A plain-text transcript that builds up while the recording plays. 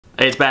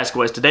Hey, it's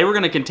BassQuest. Today we're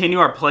going to continue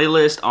our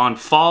playlist on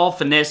fall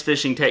finesse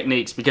fishing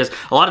techniques, because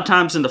a lot of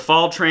times in the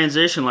fall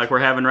transition like we're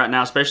having right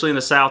now, especially in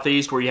the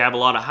southeast where you have a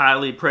lot of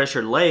highly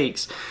pressured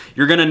lakes,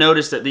 you're going to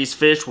notice that these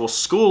fish will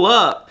school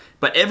up,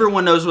 but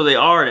everyone knows where they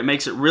are and it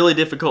makes it really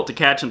difficult to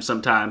catch them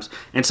sometimes.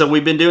 And so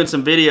we've been doing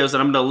some videos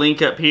that I'm going to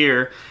link up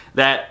here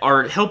that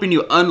are helping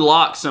you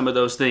unlock some of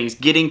those things,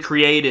 getting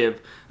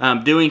creative,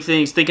 doing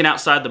things, thinking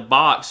outside the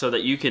box so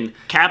that you can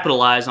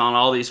capitalize on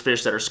all these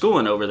fish that are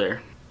schooling over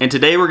there. And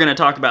today we're going to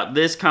talk about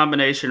this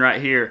combination right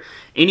here.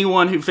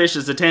 Anyone who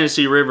fishes the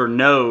Tennessee River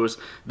knows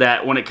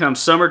that when it comes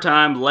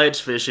summertime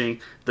ledge fishing,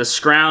 the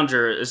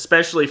scrounger,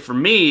 especially for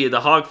me,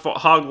 the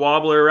hog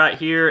wobbler right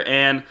here,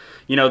 and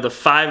you know, the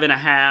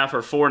 5.5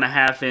 or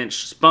 4.5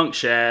 inch Spunk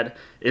Shad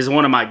is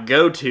one of my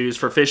go-tos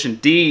for fishing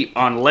deep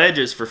on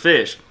ledges for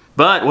fish.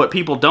 But what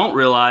people don't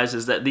realize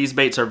is that these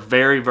baits are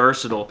very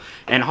versatile.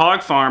 And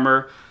Hog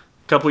Farmer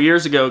couple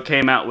years ago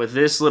came out with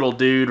this little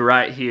dude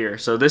right here.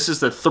 So this is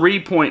the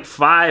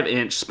 3.5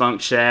 inch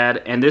Spunk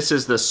Shad, and this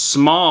is the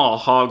small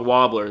Hog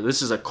Wobbler.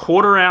 This is a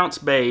 1/4 ounce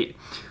bait,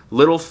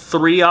 little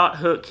 3/0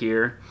 hook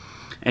here,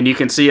 and you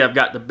can see I've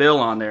got the bill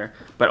on there.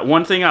 But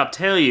one thing I'll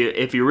tell you,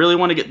 if you really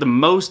want to get the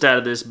most out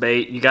of this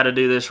bait, you got to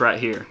do this right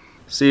here.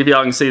 See if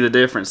y'all can see the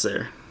difference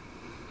there.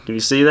 Can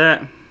you see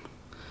that?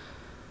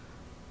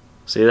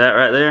 See that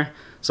right there?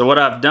 So what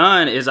I've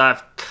done is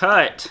I've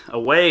cut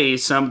away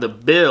some of the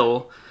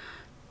bill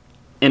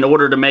in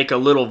order to make a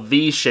little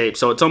V shape.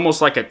 So it's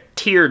almost like a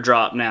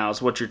teardrop now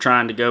is what you're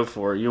trying to go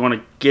for. You want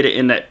to get it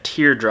in that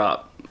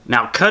teardrop.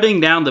 Now cutting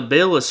down the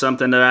bill is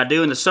something that I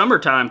do in the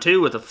summertime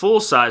too with a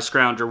full-size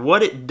scrounger.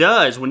 What it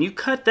does, when you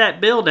cut that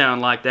bill down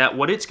like that,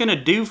 what it's going to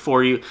do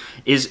for you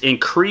is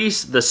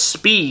increase the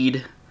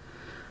speed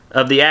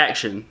of the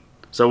action.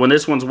 So when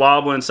this one's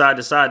wobbling side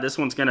to side, this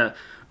one's going to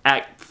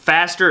act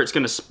faster, it's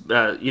going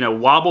to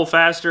wobble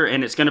faster,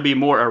 and it's going to be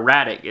more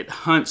erratic. It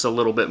hunts a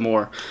little bit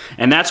more,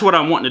 and that's what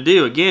I'm wanting to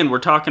do. Again, we're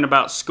talking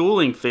about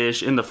schooling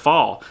fish in the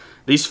fall.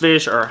 These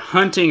fish are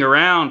hunting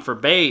around for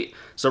bait,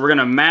 so we're going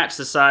to match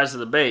the size of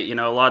the bait. You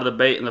know, a lot of the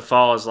bait in the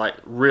fall is like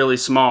really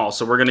small,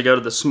 so we're going to go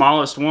to the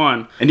smallest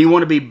one, and you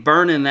want to be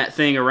burning that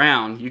thing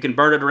around. You can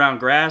burn it around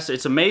grass.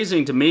 It's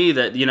amazing to me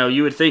that, you know,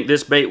 you would think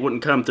this bait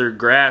wouldn't come through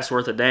grass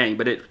worth a dang,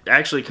 but it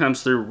actually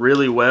comes through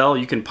really well.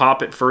 You can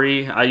pop it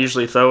free. I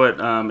usually throw it,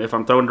 if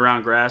I'm throwing it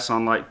around grass,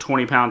 on like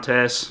 20-pound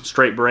tests,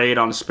 straight braid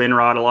on a spin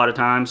rod a lot of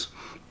times.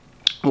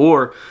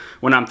 Or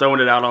when I'm throwing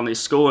it out on these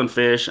schooling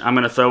fish, I'm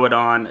going to throw it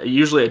on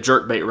usually a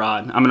jerkbait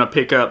rod. I'm going to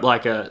pick up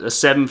like a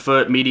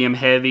 7-foot medium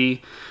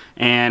heavy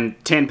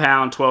and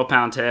 10-pound,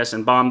 12-pound test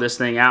and bomb this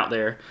thing out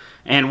there.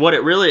 And what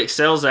it really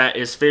excels at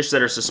is fish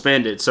that are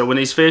suspended. So when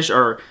these fish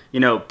are, you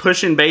know,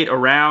 pushing bait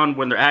around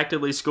when they're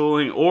actively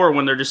schooling, or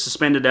when they're just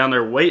suspended down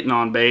there waiting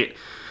on bait,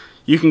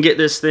 you can get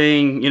this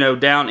thing, you know,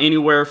 down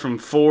anywhere from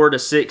 4 to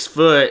 6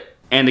 foot.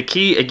 And the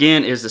key,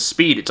 again, is the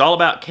speed. It's all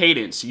about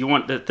cadence. You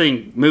want the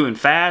thing moving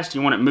fast,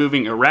 you want it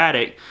moving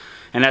erratic,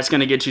 and that's going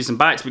to get you some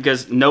bites,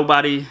 because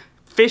nobody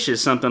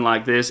fishes something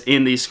like this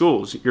in these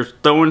schools. You're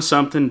throwing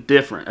something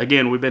different.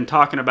 Again, we've been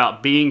talking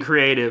about being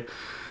creative,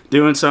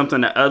 doing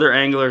something that other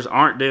anglers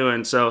aren't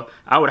doing, so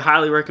I would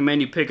highly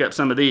recommend you pick up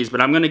some of these. But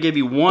I'm going to give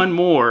you one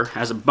more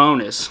as a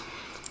bonus,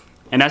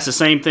 and that's the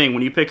same thing.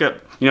 When you pick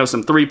up, you know,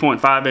 some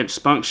 3.5 inch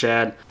Spunk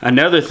Shad,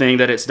 another thing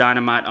that it's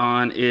dynamite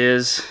on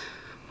is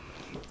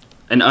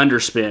an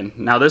underspin.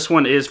 Now this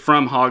one is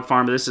from Hog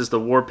Farm. This is the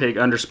War Pig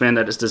underspin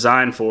that it's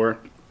designed for.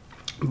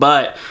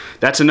 But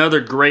that's another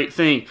great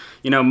thing.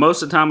 You know,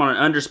 most of the time on an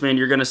underspin,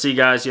 you're going to see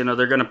guys, you know,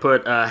 they're going to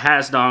put a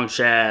Hasdong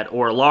Shad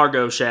or a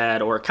Largo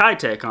Shad or a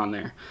Kitech on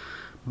there.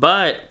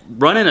 But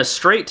running a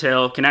straight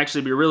tail can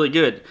actually be really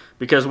good,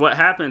 because what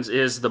happens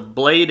is the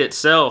blade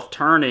itself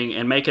turning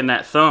and making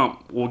that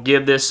thump will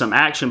give this some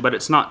action, but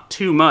it's not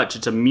too much.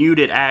 It's a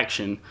muted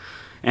action.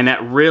 And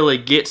that really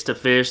gets to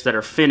fish that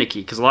are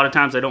finicky, because a lot of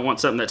times they don't want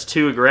something that's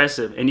too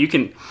aggressive. And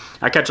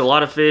I catch a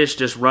lot of fish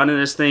just running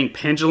this thing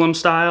pendulum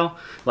style,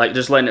 like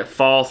just letting it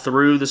fall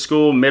through the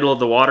school, middle of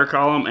the water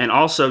column, and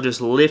also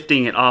just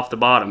lifting it off the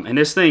bottom. And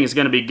this thing is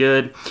going to be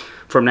good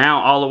from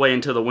now all the way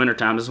until the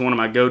wintertime. This is one of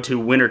my go-to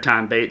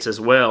wintertime baits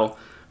as well,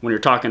 when you're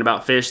talking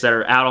about fish that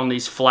are out on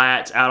these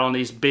flats, out on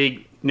these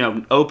big, you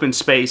know, open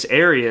space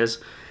areas,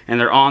 and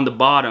they're on the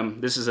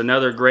bottom. This is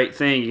another great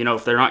thing. You know,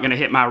 if they're not going to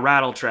hit my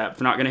rattle trap, if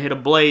they're not going to hit a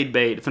blade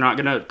bait, if they're not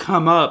going to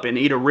come up and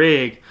eat a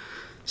rig,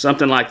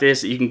 something like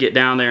this that you can get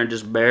down there and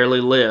just barely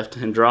lift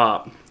and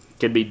drop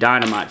could be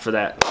dynamite for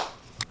that.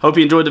 Hope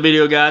you enjoyed the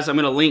video, guys. I'm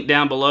going to link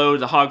down below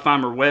the Hog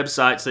Farmer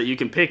website so that you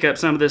can pick up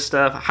some of this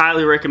stuff. I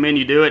highly recommend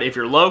you do it. If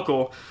you're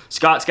local,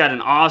 Scott's got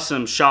an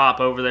awesome shop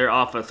over there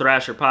off of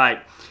Thrasher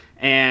Pike,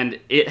 and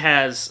it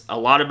has a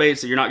lot of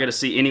baits that you're not going to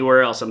see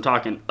anywhere else. I'm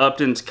talking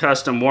Upton's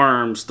custom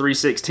worms,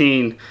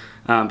 316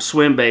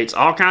 swim baits,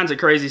 all kinds of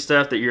crazy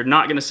stuff that you're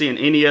not going to see in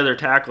any other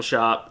tackle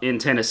shop in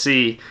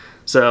Tennessee.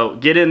 So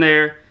get in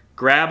there,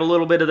 grab a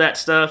little bit of that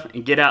stuff,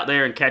 and get out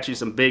there and catch you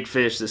some big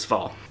fish this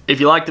fall.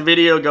 If you liked the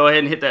video, go ahead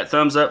and hit that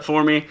thumbs up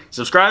for me.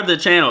 Subscribe to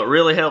the channel. It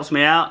really helps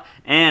me out.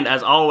 And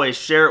as always,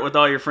 share it with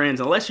all your friends,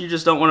 unless you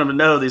just don't want them to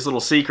know these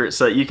little secrets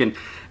so that you can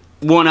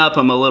one-up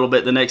them a little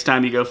bit the next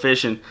time you go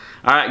fishing.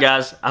 All right,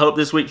 guys, I hope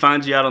this week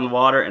finds you out on the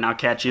water, and I'll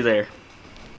catch you there.